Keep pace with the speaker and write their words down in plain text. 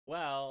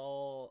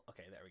Well,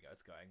 okay, there we go.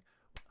 It's going.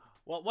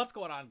 Well, what's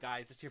going on,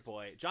 guys? It's your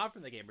boy, John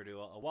from the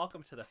GamerDuo, and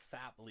welcome to the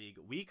Fap League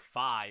Week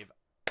 5.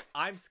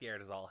 I'm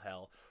scared as all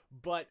hell,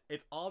 but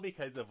it's all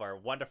because of our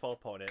wonderful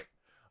opponent,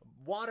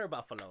 Water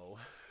Buffalo.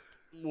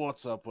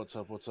 What's up, what's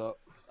up, what's up?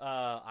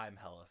 I'm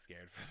hella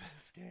scared for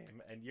this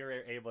game, and you're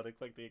able to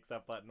click the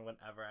accept button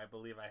whenever. I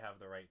believe I have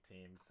the right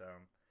team, so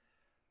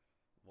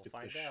we'll Get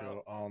find the out.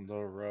 show on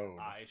the road.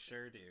 I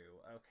sure do.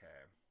 Okay.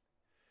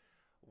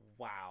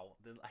 Wow.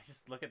 I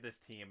just look at this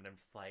team, and I'm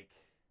just like,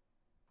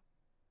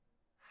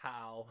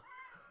 how?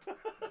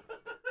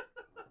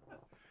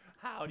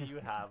 How do you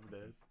have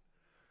this?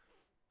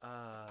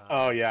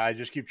 Oh yeah, I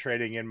just keep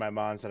trading in my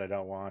mons that I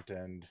don't want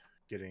and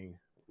getting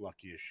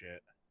lucky as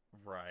shit.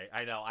 Right.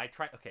 I know. I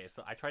tried. Okay,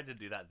 so I tried to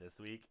do that this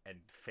week and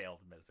failed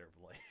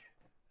miserably.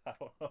 I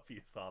don't know if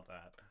you saw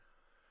that.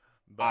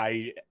 But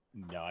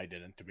No, I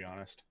didn't, to be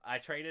honest. I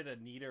traded a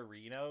Nita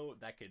Reno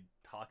that could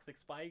toxic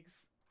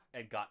spikes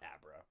and got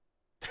Abra.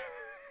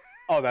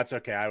 Oh, that's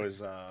okay. I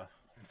was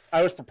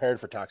prepared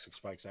for toxic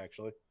spikes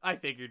actually. I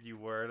figured you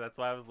were. That's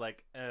why I was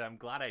like, I'm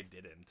glad I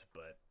didn't.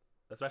 But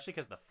especially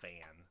because the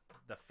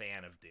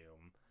fan of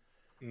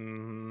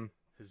Doom,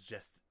 is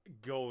just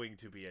going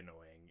to be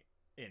annoying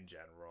in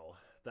general.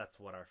 That's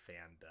what our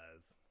fan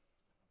does.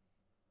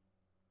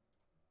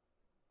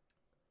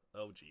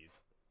 Oh, jeez.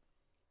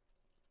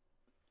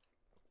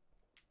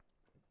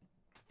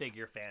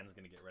 Figure fan's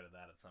gonna get rid of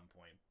that at some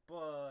point,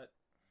 but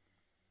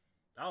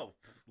oh,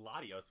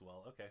 Latios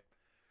will. Okay,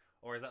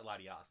 or is that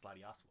Latias?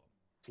 Latias will.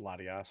 It's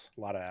Latias.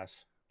 A lot of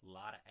ass.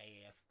 Lot of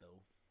ass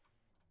though.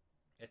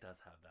 It does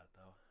have that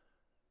though.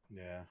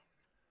 Yeah.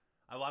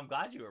 Well, I'm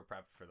glad you were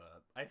prepped for the.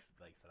 Like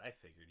I said, I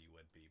figured you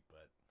would be,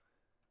 but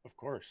Of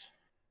course.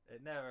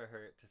 it never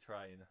hurt to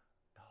try and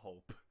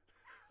hope.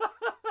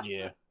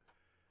 Yeah.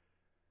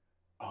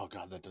 Oh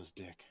god, that does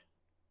dick.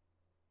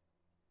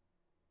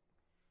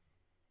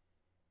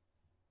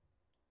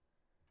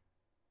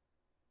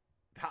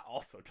 That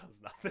also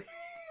does nothing.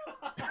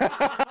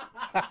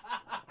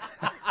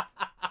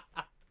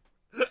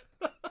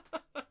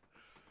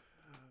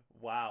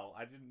 Wow,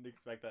 I didn't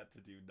expect that to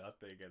do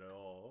nothing at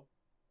all.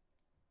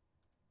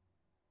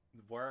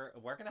 We're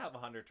gonna have a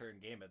 100-turn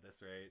game at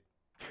this rate.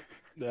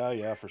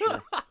 Yeah, for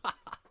sure.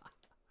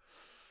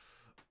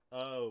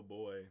 Oh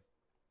boy.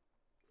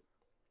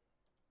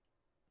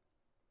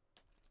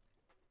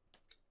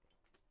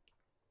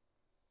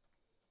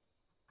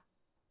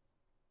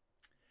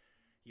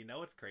 You know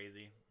what's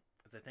crazy?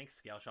 Is I think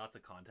scale shot's a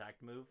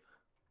contact move.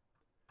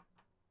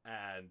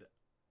 And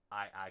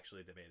I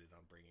actually debated on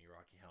bringing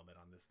Rocky Helmet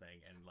on this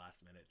thing and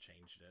last minute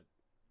changed it.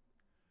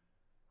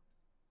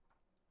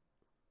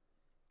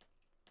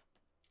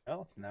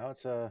 Well, now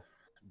it's a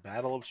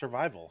battle of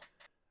survival.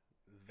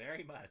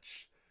 Very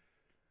much.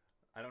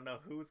 I don't know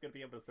who's going to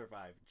be able to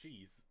survive.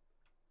 Jeez.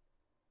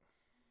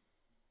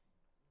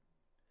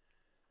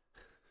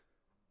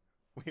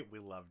 We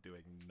love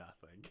doing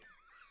nothing.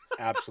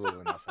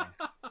 Absolutely nothing.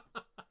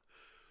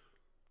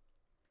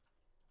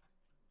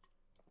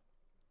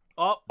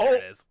 Oh, there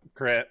it is.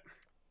 Crit.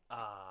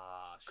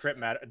 Shit. Crit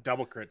mattered.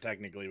 Double crit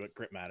technically, but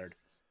crit mattered.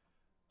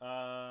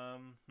 Well,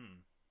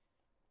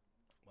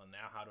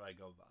 now how do I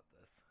go about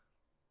this?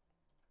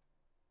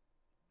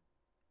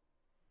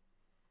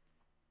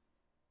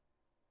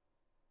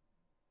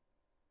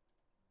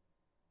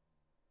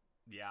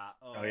 Yeah.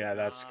 Oh yeah,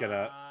 that's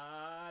gonna.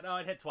 No,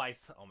 it hit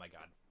twice. Oh my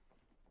god.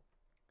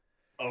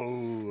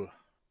 Oh.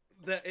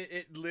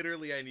 It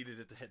literally, I needed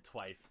it to hit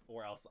twice,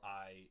 or else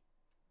I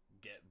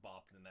get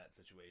bopped in that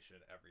situation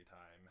every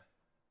time.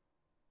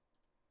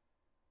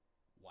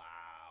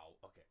 Wow.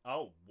 Okay.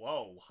 Oh,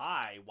 whoa.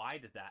 Hi. Why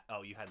did that?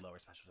 Oh, you had lower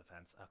special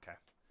defense. Okay.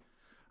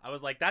 I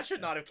was like, that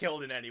should not have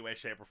killed in any way,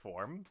 shape, or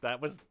form. That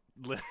was...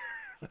 that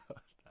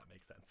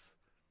makes sense.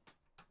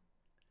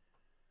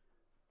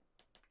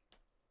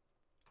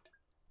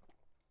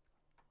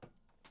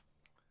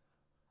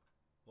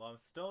 Well, I'm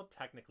still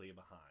technically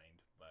behind,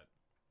 but...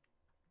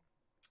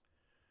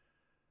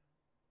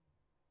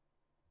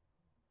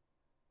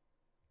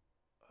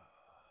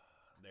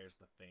 there's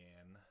the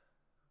fan.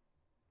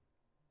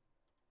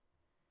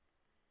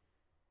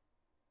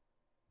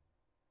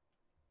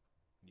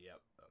 Yep,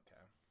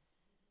 okay.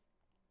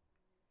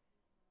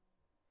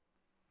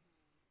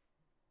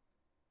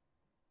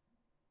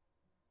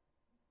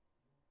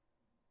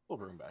 We'll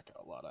bring back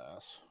out a lot of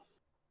ass.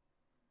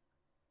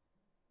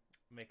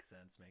 Makes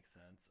sense, makes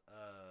sense.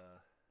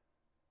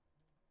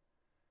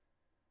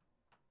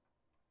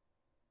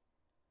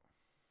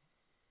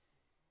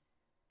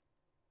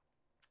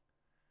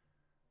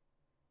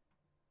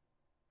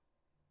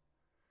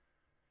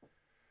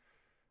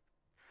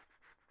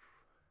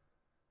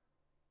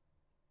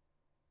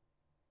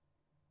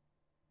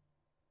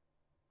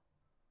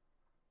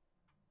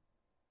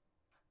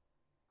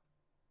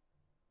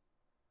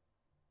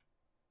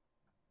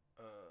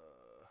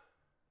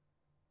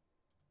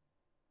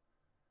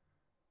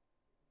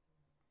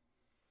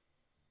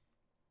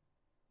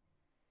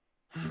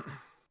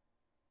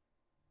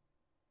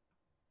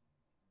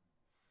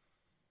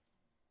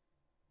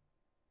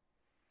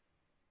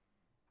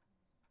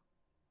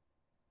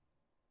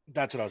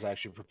 That's what I was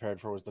actually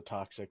prepared for. Was the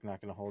toxic not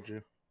going to hold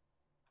you?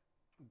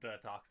 The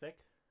toxic?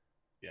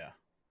 Yeah.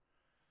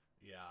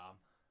 Yeah.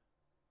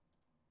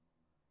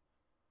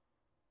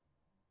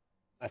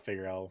 I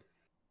figure I'll.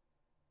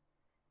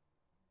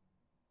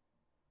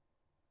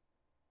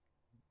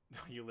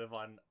 You live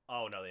on.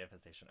 Oh no, the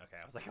infestation. Okay,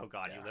 I was like, oh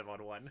god, Yeah. you live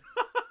on one.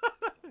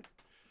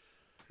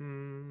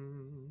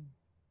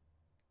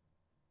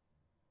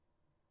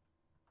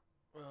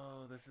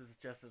 Oh, this is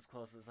just as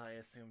close as I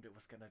assumed it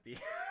was gonna be.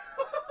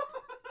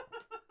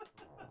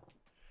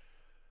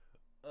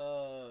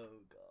 Oh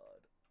god.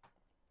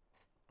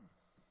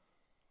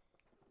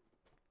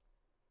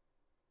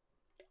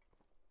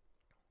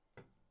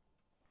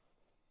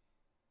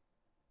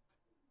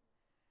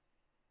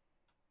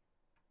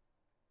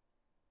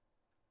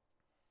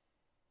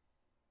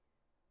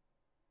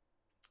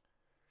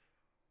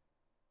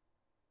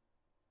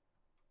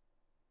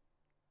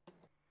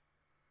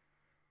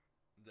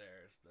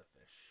 There's the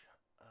fish.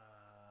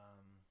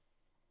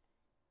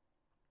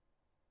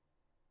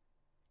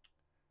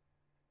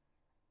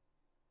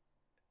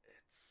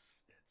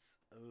 It's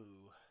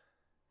ooh.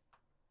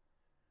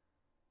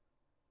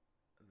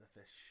 The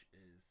fish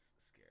is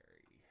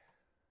scary.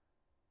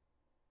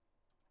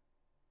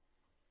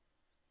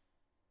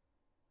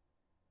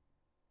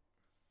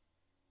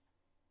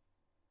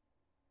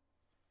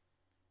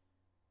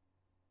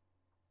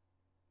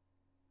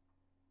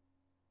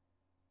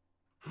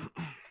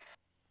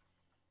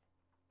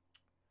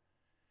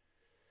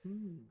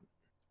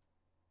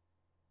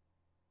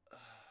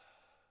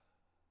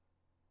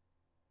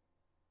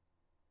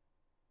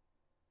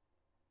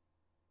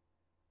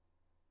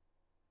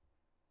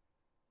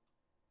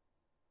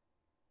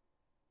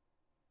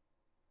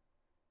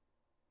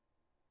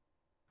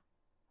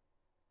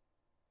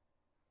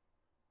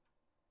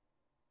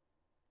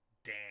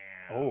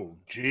 Damn. Oh,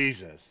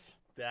 Jesus.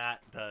 That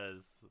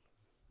does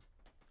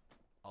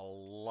a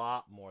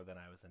lot more than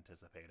I was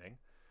anticipating.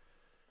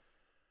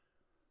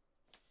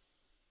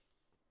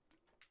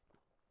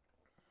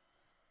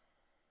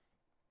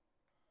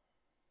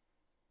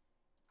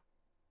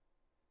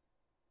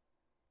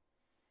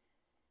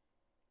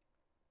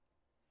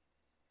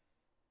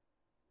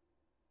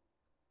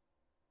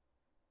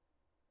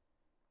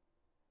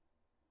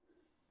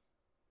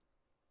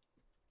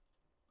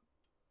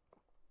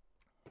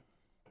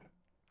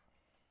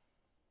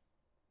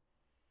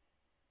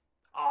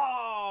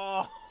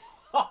 Oh!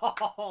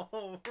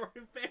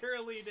 We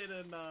barely did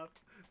enough.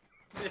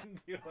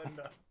 Didn't do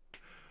enough.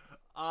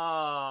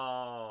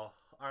 Oh,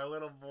 our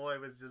little boy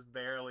was just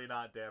barely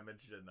not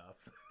damaged enough.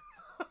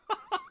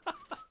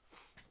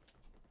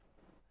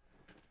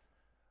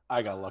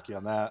 I got lucky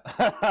on that.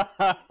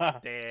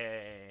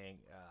 Dang.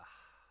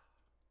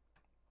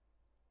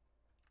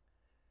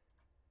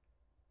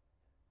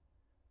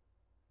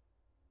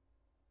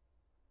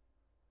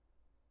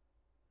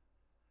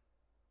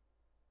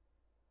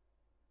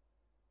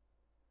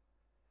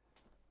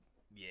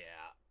 Yeah.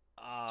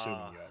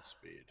 Assuming you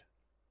outspeed.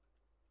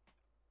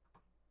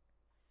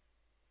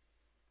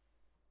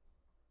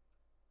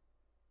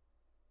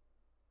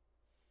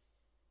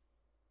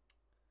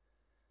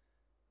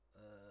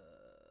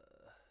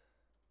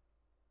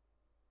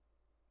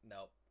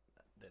 Nope.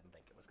 Didn't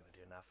think it was going to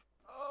do enough.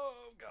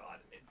 Oh, God.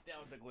 It's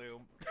down to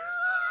gloom.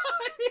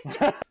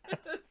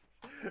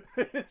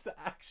 It's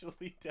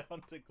actually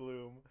down to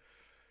gloom.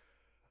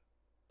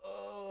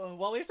 Oh,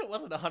 well, at least it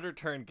wasn't a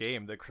 100-turn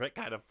game. The crit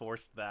kind of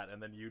forced that,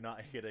 and then you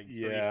not hitting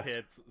 3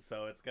 hits,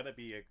 so it's going to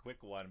be a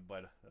quick one,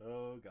 but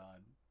oh,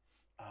 God.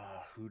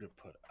 Who to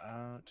put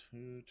out?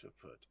 Who to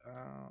put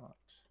out?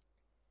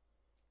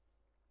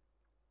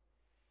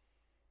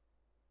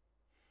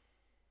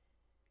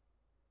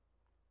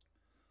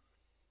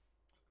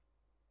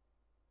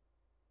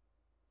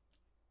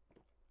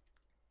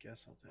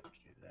 Guess I'll have to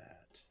do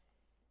that.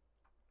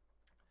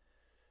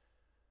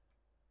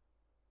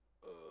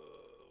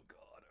 Oh,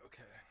 God,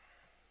 okay.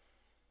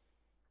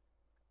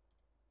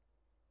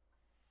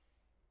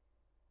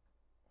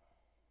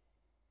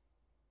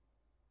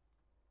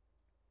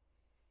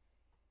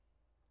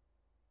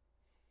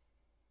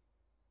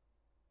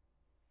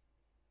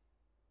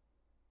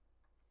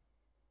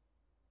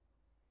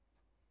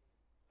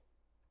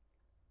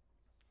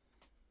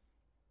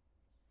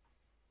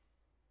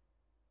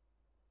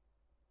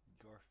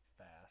 You're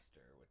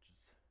faster, which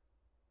is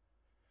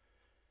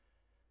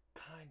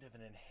kind of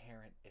an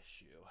inherent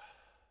issue.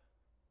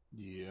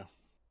 Yeah.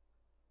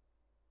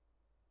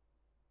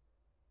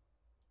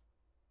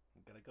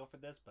 I'm gonna go for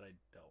this, but I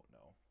don't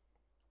know.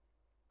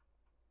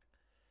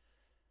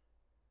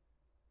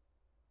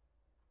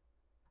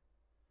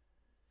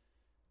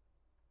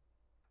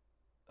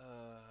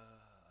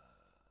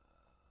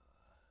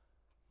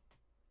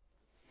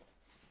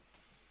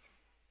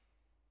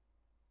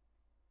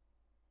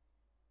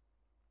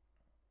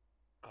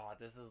 God,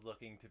 this is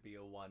looking to be a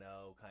 1-0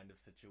 kind of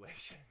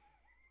situation.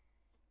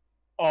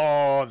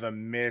 Oh, the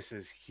miss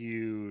is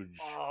huge.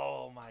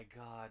 Oh my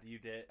God, you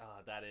did.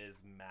 Oh, that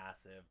is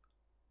massive.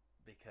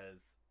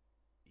 Because,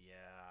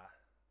 yeah.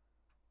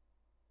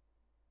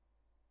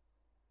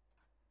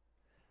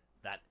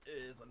 That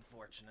is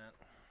unfortunate.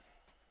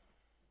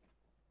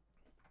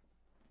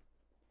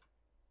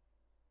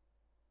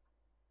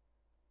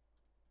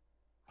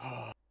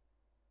 I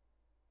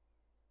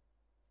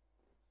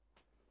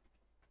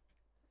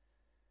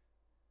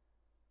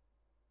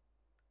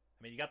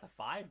mean, you got the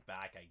 5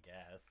 back, I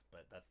guess,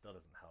 but that still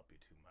doesn't help you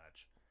too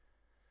much.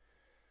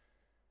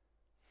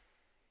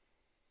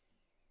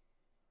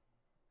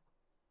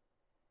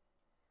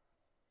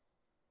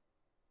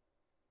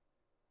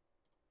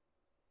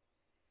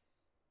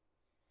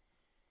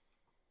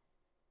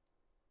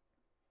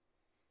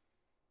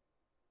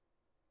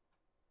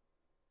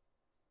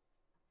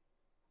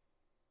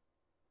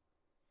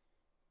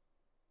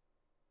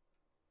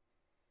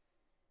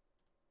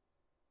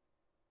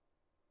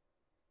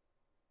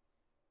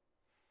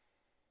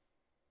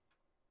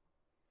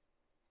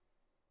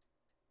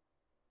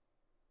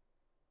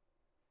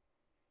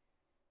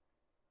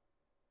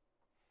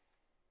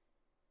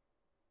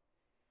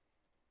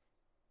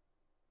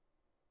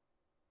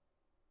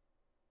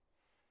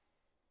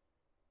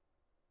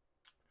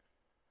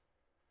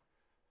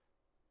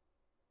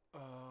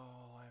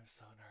 Oh, I'm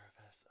so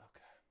nervous. Okay.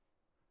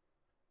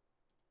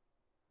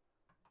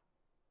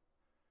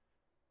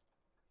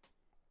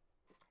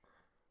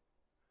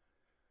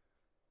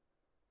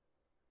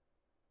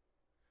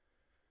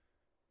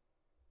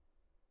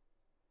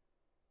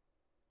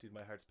 Dude,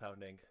 my heart's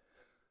pounding.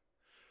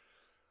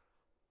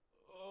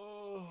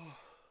 Oh.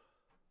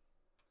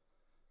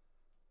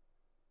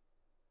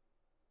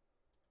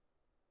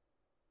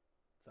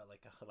 It's at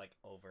like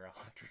over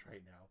 100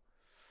 right now.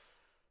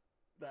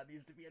 That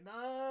needs to be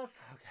enough.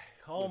 Okay.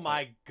 Oh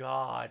my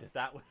god,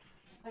 that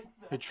was.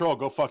 Hey troll,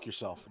 go fuck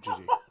yourself.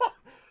 GG.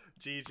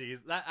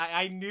 GG's. That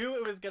I knew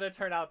it was gonna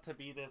turn out to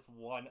be this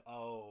 1-0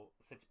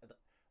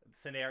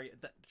 scenario.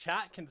 The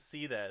chat can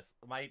see this.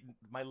 My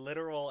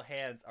literal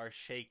hands are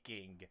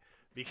shaking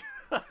because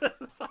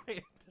I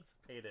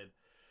anticipated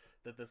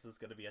that this was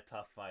gonna be a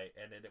tough fight,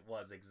 and it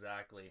was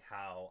exactly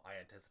how I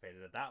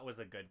anticipated it. That was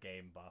a good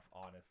game, Buff.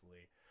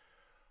 Honestly.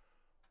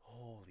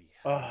 Holy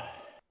hell.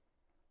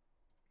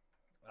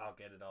 I'll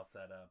get it all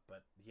set up.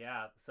 But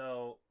yeah,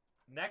 so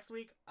next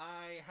week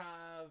I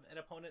have an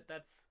opponent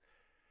that's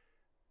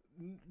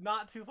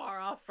not too far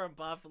off from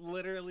Buff.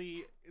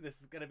 Literally, this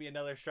is going to be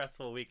another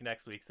stressful week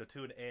next week, so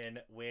tune in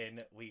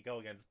when we go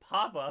against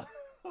Papa.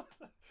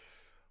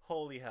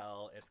 Holy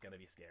hell, it's going to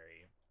be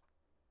scary.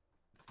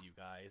 See you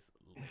guys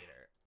later.